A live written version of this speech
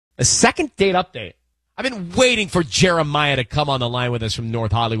A second date update. I've been waiting for Jeremiah to come on the line with us from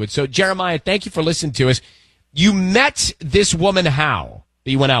North Hollywood. So, Jeremiah, thank you for listening to us. You met this woman how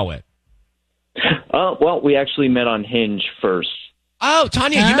that you went out with? Well, we actually met on Hinge first. Oh,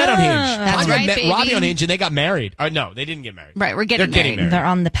 Tanya, you met on Hinge. That's Tanya right, met baby. Robbie on Hinge, and they got married. No, they didn't get married. Right, we're They're getting married. They're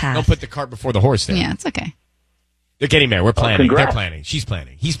on the path. Don't put the cart before the horse there. Yeah, it's okay. They're getting married. We're planning. congrats. They're planning. She's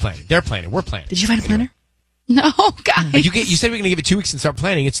planning. He's planning. They're planning. We're planning. Did you find a planner? No, guys. You said we are going to give it 2 weeks and start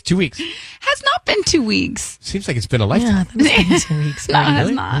planning. It's 2 weeks. Has not been 2 weeks. Seems like it's been a lifetime. Yeah, that was 2 weeks. No, it has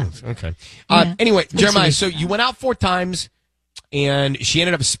Really? not. Oh, okay. Yeah. Anyway, It's Jeremiah, weird. so you went out 4 times, and she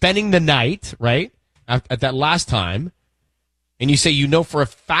ended up spending the night, right, at that last time. And you say you know for a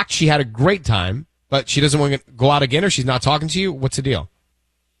fact she had a great time, but she doesn't want to go out again, or she's not talking to you? What's the deal?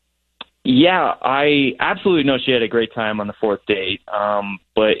 Yeah, I absolutely know she had a great time on the 4th date.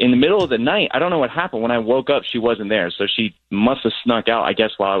 But in the middle of the night, I don't know what happened. When I woke up, she wasn't there. So she must have snuck out, I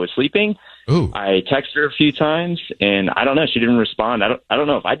guess, while I was sleeping. Ooh. I texted her a few times, and I don't know. She didn't respond. I don't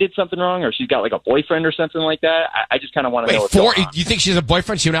know if I did something wrong or she's got like a boyfriend or something like that. I just kind of want to know Wait, what's 4? going on. You think she has a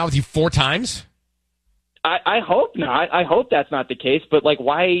boyfriend? She went out with you 4 times? I hope not. I hope that's not the case. But like,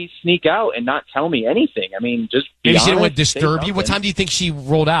 why sneak out and not tell me anything? I mean, just be Maybe she didn't honest, want to say disturb you. What something. time do you think she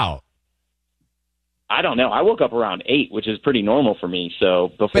rolled out? I don't know. I woke up around 8, which is pretty normal for me.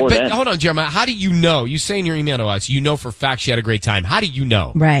 So before But then, hold on, Jeremiah. How do you know? You say in your email to us, you know for a fact she had a great time. How do you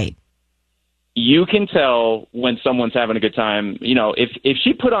know? Right. you can tell when someone's having a good time. You know, if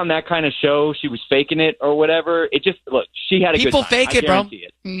she put on that kind of show, she was faking it or whatever. It just look. She had a People good time. fake it, bro. guarantee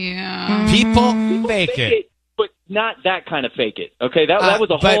it. Yeah. People fake it. But not that kind of fake it. Okay, that was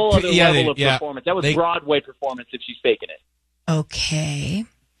a but- whole other yeah, level of yeah. performance. That was They- Broadway performance if she's faking it. Okay.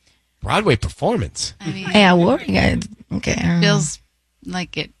 Broadway performance. I mean, Yeah, what? Yeah, okay. I don't know. feels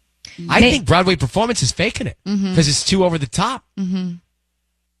like it. I think Broadway performance is faking it because it's too over the top.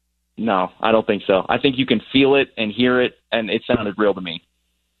 No, I don't think so. I think you can feel it and hear it, and it sounded real to me.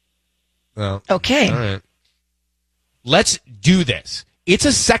 Well, Okay. all right. Let's do this. It's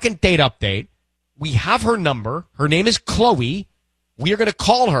a second date update. We have her number. Her name is Chloe. We are going to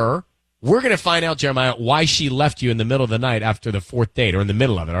call her. We're going to find out, Jeremiah, why she left you in the middle of the night after the fourth date, or in the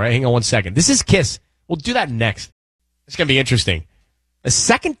middle of it. All right, hang on 1 second. This is Kiss. We'll do that next. It's going to be interesting. A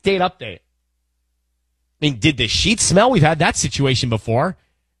second date update. I mean, did the sheets smell? We've had that situation before.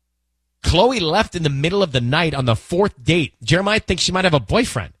 Chloe left in the middle of the night on the fourth date. Jeremiah thinks she might have a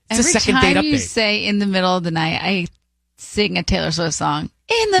boyfriend. It's Every a second date time you update. say "in the middle of the night," I sing a Taylor Swift song.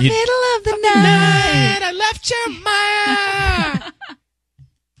 In the You- middle of the night. I left Jeremiah.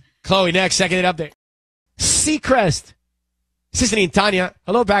 Chloe, next, second date update. Seacrest. Sissany and Tanya.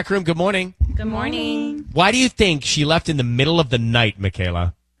 Hello, back room. Good morning. Good morning. Why do you think she left in the middle of the night,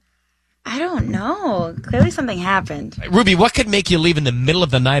 Michaela? I don't know. Clearly something happened. Ruby, what could make you leave in the middle of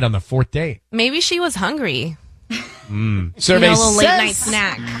the night on the fourth date? Maybe she was hungry. Survey You know, a little late night says-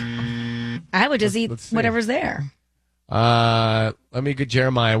 snack. I would just eat let's see. whatever's there. Let me get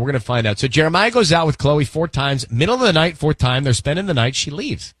Jeremiah. We're going to find out. So Jeremiah goes out with Chloe 4 times. Middle of the night, fourth time. They're spending the night. She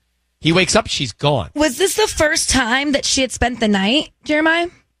leaves. He wakes up. She's gone. Was this the first time that she had spent the night, Jeremiah?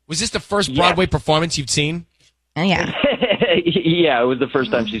 Was this the first Broadway performance you've seen? Yeah. Yeah, it was the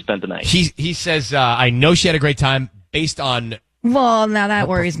first time she spent the night. He says, I know she had a great time based on Well, now that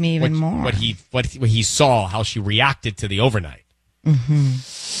worries me even more. what he saw, how she reacted to the overnight. And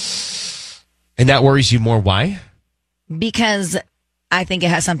that worries you more. Why? Because I think it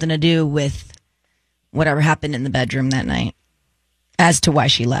has something to do with whatever happened in the bedroom that night as to why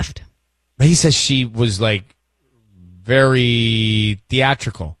she left. He says she was like very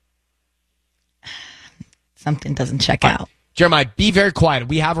theatrical. Something doesn't check out. Jeremiah, be very quiet.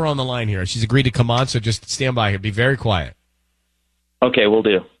 We have her on the line here. She's agreed to come on, so just stand by here. Be very quiet. Okay, we'll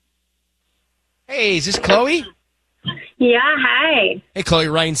do. Hey, is this Chloe? Yeah, hi. Hey, Chloe,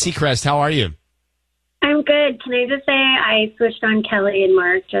 Ryan Seacrest. How are you? I'm good. Can I just say I switched on Kelly and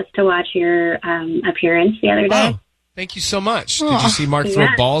Mark just to watch your appearance the other day? Oh, thank you so much. Did you see Mark throw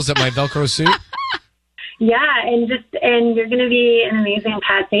Yeah. balls at my Velcro suit? Yeah, and you're going to be an amazing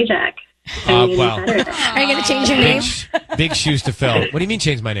Pat Sajak. Wow. Are you going to change your name? Big shoes to fill. What do you mean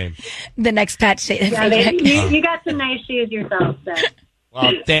change my name? The next patch. Yeah, you got some nice shoes yourself. So.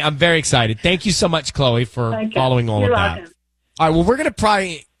 Well, I'm very excited. Thank you so much, Chloe, for Okay. following all You're of that. welcome. All right, well, we're going to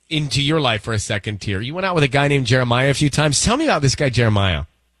pry into your life for a second here. You went out with a guy named Jeremiah a few times. Tell me about this guy, Jeremiah.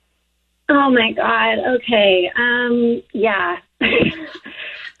 Oh, my God. Okay. Yeah.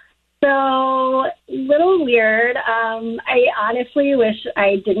 So, little weird. I honestly wish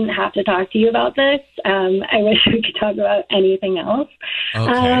I didn't have to talk to you about this. I wish we could talk about anything else.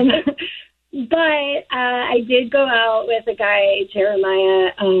 Okay. But I did go out with a guy,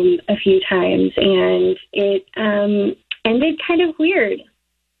 Jeremiah, a few times, and it ended kind of weird.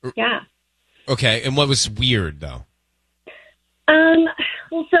 Yeah. Okay, and what was weird, though?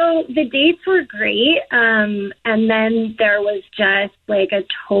 Well, so the dates were great, and then there was just like a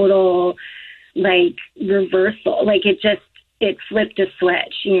total like reversal. Like it flipped a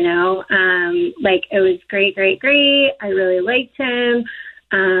switch, you know? Like it was great. I really liked him.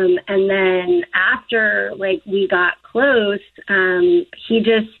 And then after like we got close, he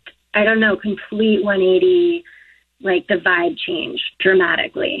just, I don't know, complete 180, like the vibe changed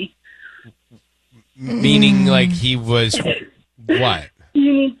dramatically. Meaning like he was what?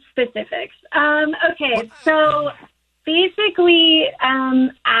 You need specifics. Okay, so basically,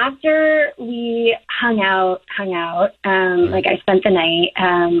 after we hung out, like I spent the night,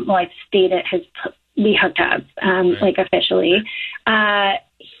 I stayed at we hooked up, like officially.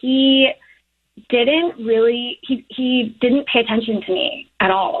 He didn't really, he didn't pay attention to me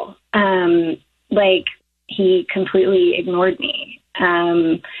at all. Like he completely ignored me.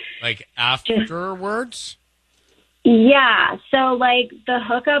 Like afterwards? Yeah. So like the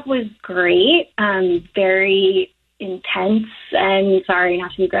hookup was great. Very intense, and sorry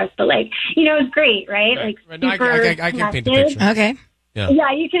not to be gross, but like, you know, it was great, right? Right. Like No, I can paint the picture. Okay.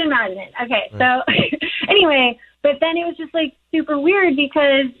 Yeah, you can imagine it. Okay, so anyway, but then it was just like super weird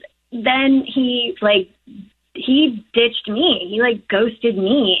because then he ditched me. He like ghosted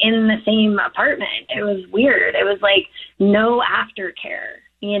me in the same apartment. It was weird. It was like no aftercare,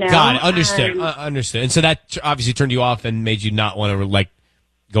 you know? Got it. Understood. Understood. And so that obviously turned you off and made you not want to like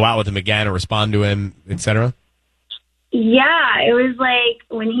go out with him again or respond to him, etc. Yeah, it was like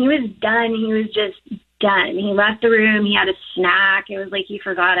when he was done, he was just done. He left the room. He had a snack. It was like he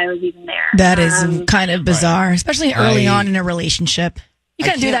forgot I was even there. That is kind of bizarre, especially early on in a relationship. You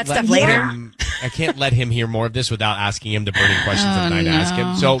can't do that stuff later. I can't let him hear more of this without asking him the burning questions of the night to ask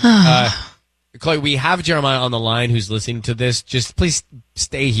him. So, Chloe, we have Jeremiah on the line who's listening to this. Just please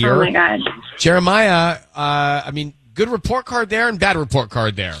stay here. Oh, my God. Jeremiah, I mean, good report card there and bad report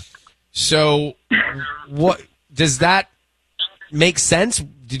card there. So, what does that make sense?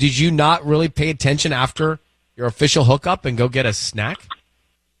 Did you not really pay attention after your official hookup and go get a snack?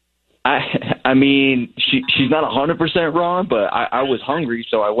 I mean, she's not 100% wrong, but I was hungry,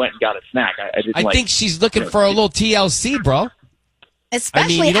 so I went and got a snack. I think she's looking for a little TLC, bro.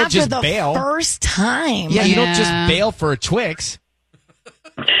 Especially you don't after just the bail. first time. Yeah, you don't just bail for a Twix.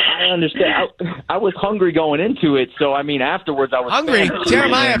 I understand. I was hungry going into it, so I mean, afterwards I was hungry.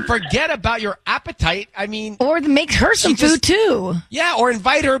 Jeremiah, forget about your appetite. I mean, or make her some food too. Yeah, or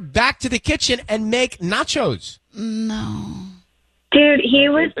invite her back to the kitchen and make nachos. No. Dude, he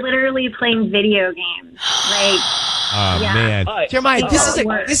was literally playing video games. Like, man, Jeremiah, this is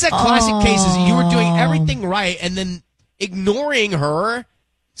a classic case. You were doing everything right and then ignoring her.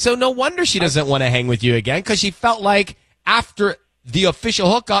 So no wonder she doesn't want to hang with you again because she felt like after the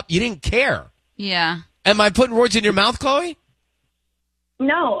official hookup, you didn't care. Yeah. Am I putting words in your mouth, Chloe?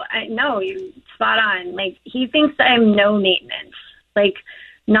 No, you're spot on. Like, he thinks I'm no maintenance. Like,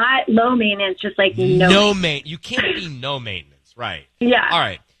 not low maintenance, just like no maintenance. You can't be no maintenance, right? Yeah. All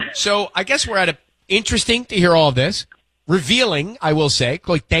right. So I guess we're at a interesting to hear all of this. Revealing, I will say.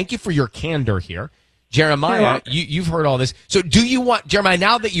 Chloe, thank you for your candor here. Jeremiah, you've heard all this. So do you want, Jeremiah,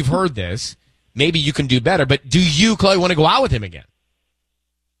 now that you've heard this, maybe you can do better, but do you, Chloe, want to go out with him again?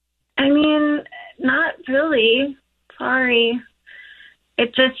 I mean, not really. Sorry.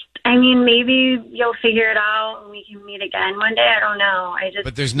 It just, I mean, maybe you'll figure it out and we can meet again one day. I don't know.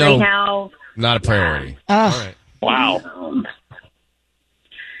 But there's no, right now, not a priority. Yeah. All right. Wow.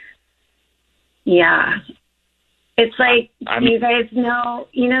 Yeah. It's like, you guys know,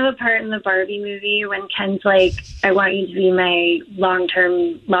 you know the part in the Barbie movie when Ken's like, I want you to be my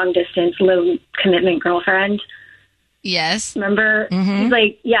long-term, long-distance, low-commitment girlfriend? Yes. Remember? Mm-hmm. He's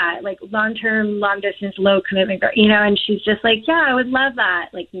like, yeah, like long-term, long-distance, low-commitment girl, you know, and she's just like, yeah, I would love that.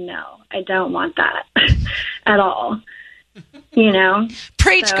 Like, no, I don't want that at all, you know?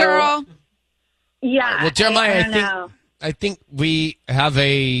 Preach, girl. Yeah. Well, Jeremiah, I don't know. I think we have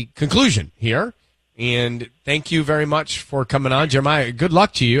a conclusion here. And thank you very much for coming on. Jeremiah, good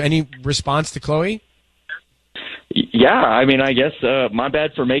luck to you. Any response to Chloe? Yeah, I mean, I guess my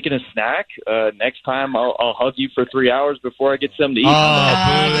bad for making a snack. Next time I'll hug you for 3 hours before I get something to eat. Okay.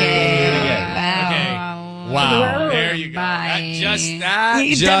 Wow. There you go. That You just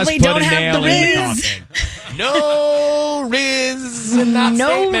definitely put don't a have nail the in the Riz. coffin. No Riz in that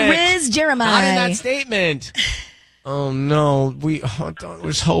No statement. Riz, Jeremiah. Not in that statement. Oh no, I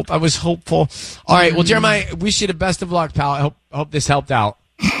was hopeful. All right, well, Jeremiah, wish you the best of luck, pal. I hope this helped out.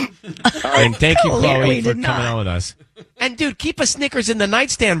 All And thank you, Chloe, Clearly for did coming not. on with us. And dude, keep a Snickers in the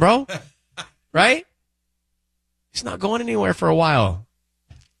nightstand, bro. Right? It's not going anywhere for a while.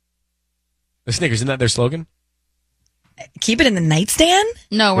 The Snickers, isn't that their slogan? Keep it in the nightstand?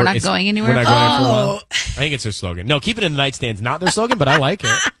 No, we're Or not it's- going anywhere. We're not going anywhere for a Oh. while. I think it's their slogan. No, keep it in the nightstand's not their slogan, but I like it.